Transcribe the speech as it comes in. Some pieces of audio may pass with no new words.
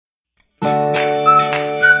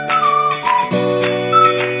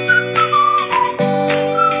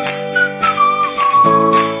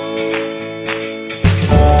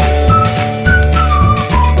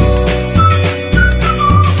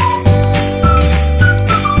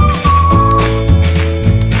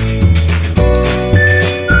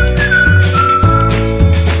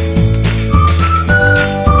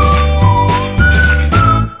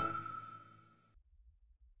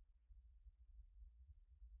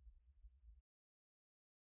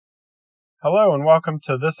Hello and welcome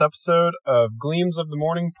to this episode of Gleams of the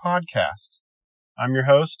Morning podcast. I'm your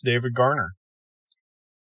host, David Garner.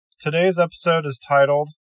 Today's episode is titled,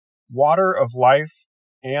 Water of Life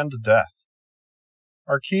and Death.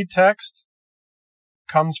 Our key text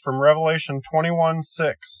comes from Revelation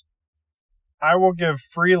 21:6. I will give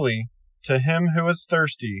freely to him who is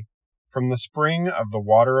thirsty from the spring of the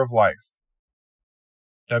water of life.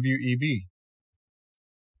 W.E.B.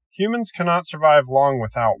 Humans cannot survive long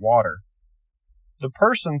without water. The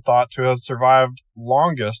person thought to have survived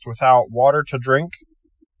longest without water to drink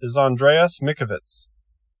is Andreas Mikovits.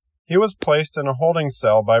 He was placed in a holding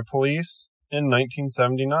cell by police in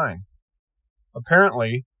 1979.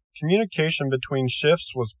 Apparently, communication between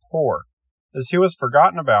shifts was poor, as he was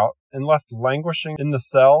forgotten about and left languishing in the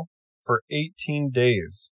cell for 18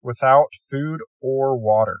 days without food or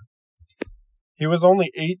water. He was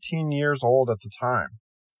only 18 years old at the time.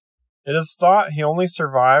 It is thought he only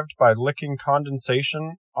survived by licking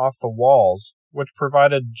condensation off the walls, which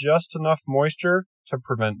provided just enough moisture to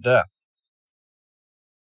prevent death.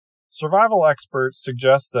 Survival experts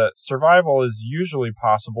suggest that survival is usually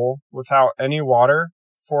possible without any water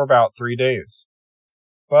for about 3 days.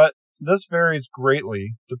 But this varies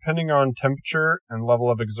greatly depending on temperature and level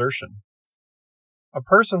of exertion. A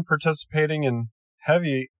person participating in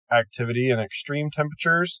heavy activity in extreme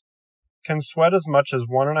temperatures can sweat as much as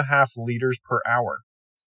 1.5 liters per hour.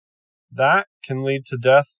 That can lead to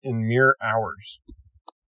death in mere hours.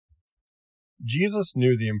 Jesus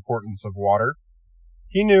knew the importance of water.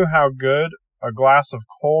 He knew how good a glass of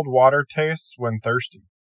cold water tastes when thirsty.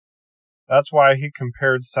 That's why he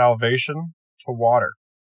compared salvation to water.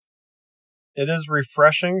 It is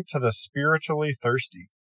refreshing to the spiritually thirsty.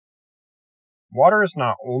 Water is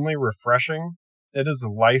not only refreshing, it is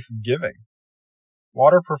life-giving.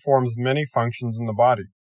 Water performs many functions in the body.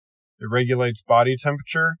 It regulates body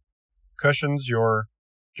temperature, cushions your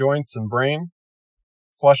joints and brain,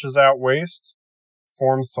 flushes out waste,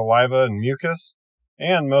 forms saliva and mucus,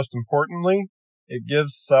 and most importantly, it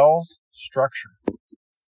gives cells structure.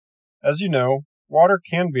 As you know, water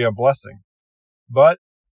can be a blessing, but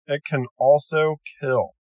it can also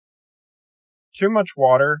kill. Too much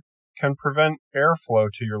water can prevent airflow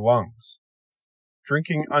to your lungs.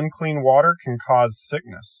 Drinking unclean water can cause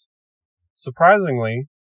sickness. Surprisingly,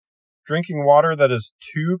 drinking water that is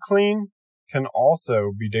too clean can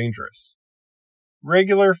also be dangerous.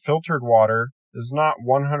 Regular filtered water is not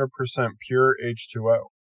 100% pure H2O.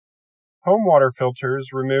 Home water filters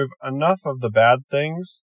remove enough of the bad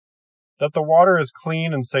things that the water is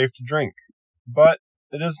clean and safe to drink, but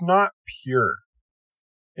it is not pure.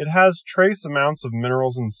 It has trace amounts of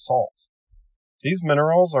minerals and salt. These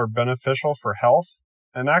minerals are beneficial for health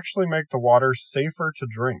and actually make the water safer to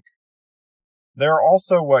drink. They are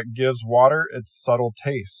also what gives water its subtle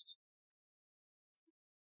taste.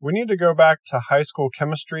 We need to go back to high school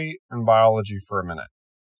chemistry and biology for a minute.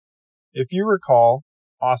 If you recall,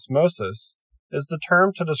 osmosis is the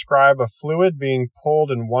term to describe a fluid being pulled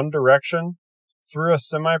in one direction through a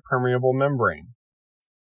semi-permeable membrane.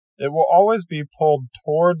 It will always be pulled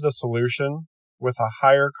toward the solution with a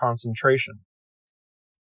higher concentration.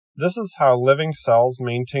 This is how living cells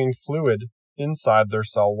maintain fluid inside their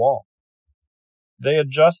cell wall. They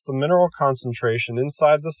adjust the mineral concentration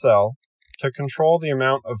inside the cell to control the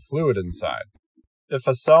amount of fluid inside. If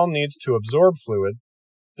a cell needs to absorb fluid,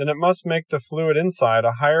 then it must make the fluid inside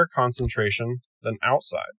a higher concentration than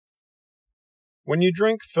outside. When you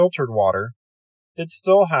drink filtered water, it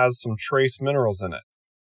still has some trace minerals in it,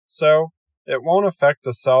 so it won't affect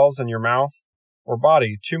the cells in your mouth or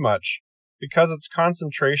body too much because its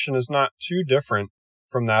concentration is not too different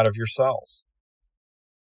from that of your cells.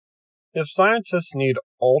 If scientists need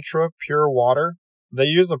ultra-pure water, they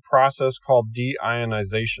use a process called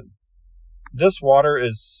deionization. This water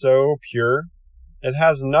is so pure, it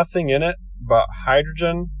has nothing in it but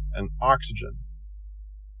hydrogen and oxygen.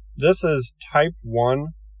 This is type 1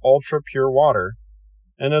 ultra-pure water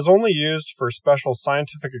and is only used for special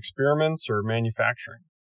scientific experiments or manufacturing.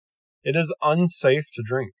 It is unsafe to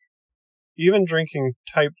drink. Even drinking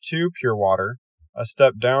type 2 pure water, a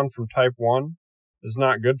step down from type 1, is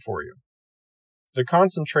not good for you. The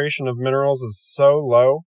concentration of minerals is so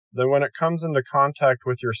low that when it comes into contact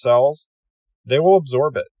with your cells, they will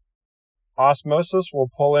absorb it. Osmosis will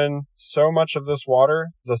pull in so much of this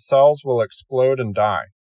water, the cells will explode and die.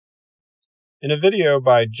 In a video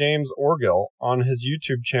by James Orgill on his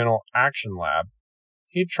YouTube channel Action Lab,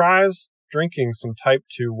 he tries drinking some type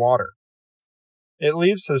 2 water. It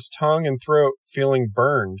leaves his tongue and throat feeling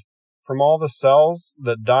burned from all the cells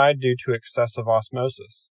that died due to excessive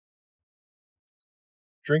osmosis.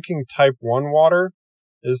 Drinking type 1 water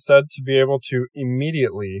is said to be able to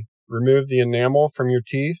immediately remove the enamel from your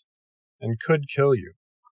teeth and could kill you.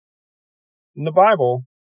 In the Bible,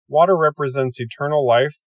 water represents eternal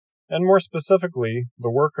life, and more specifically,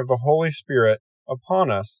 the work of the Holy Spirit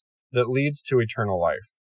upon us that leads to eternal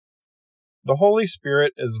life. The Holy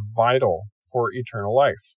Spirit is vital for eternal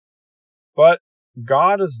life. But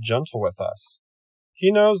God is gentle with us.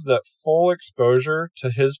 He knows that full exposure to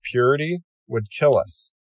His purity would kill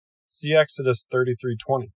us. See Exodus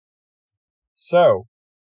 33:20. So,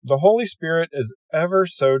 the Holy Spirit is ever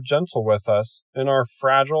so gentle with us in our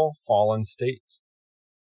fragile, fallen state.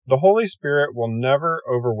 The Holy Spirit will never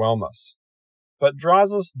overwhelm us, but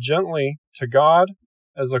draws us gently to God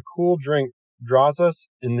as a cool drink draws us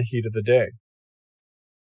in the heat of the day.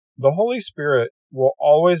 The Holy Spirit will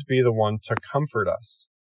always be the one to comfort us.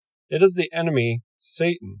 It is the enemy,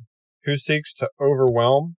 Satan, who seeks to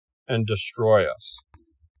overwhelm and destroy us.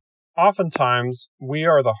 Oftentimes, we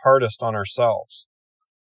are the hardest on ourselves.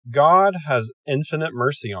 God has infinite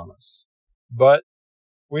mercy on us, but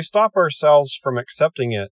we stop ourselves from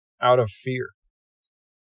accepting it out of fear.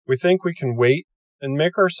 We think we can wait and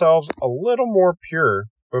make ourselves a little more pure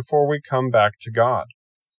before we come back to God.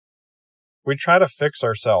 We try to fix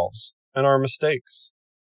ourselves and our mistakes.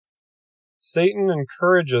 Satan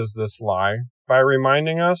encourages this lie by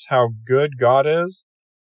reminding us how good God is,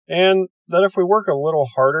 and that if we work a little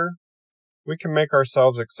harder, we can make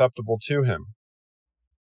ourselves acceptable to Him.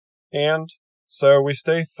 And so we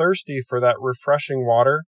stay thirsty for that refreshing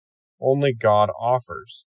water only God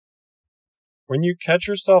offers. When you catch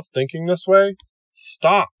yourself thinking this way,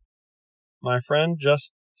 stop. My friend,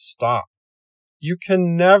 just stop. You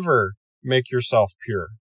can never make yourself pure.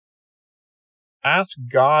 Ask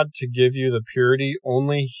God to give you the purity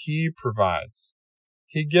only He provides.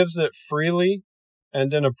 He gives it freely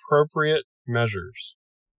and in appropriate measures.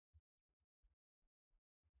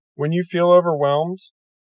 When you feel overwhelmed,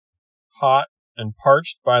 hot, and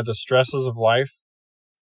parched by the stresses of life,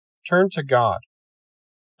 turn to God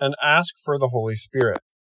and ask for the Holy Spirit.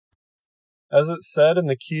 As it said in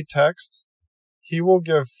the key text, He will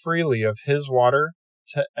give freely of His water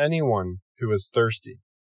to anyone who is thirsty.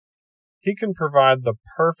 He can provide the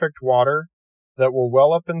perfect water that will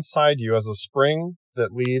well up inside you as a spring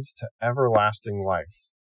that leads to everlasting life.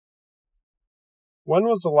 When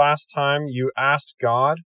was the last time you asked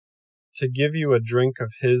God to give you a drink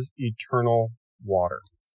of His eternal water?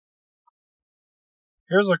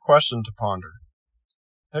 Here's a question to ponder.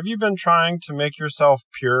 Have you been trying to make yourself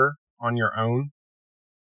pure on your own?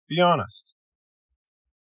 Be honest.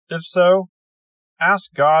 If so,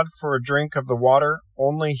 ask God for a drink of the water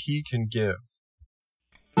only He can give.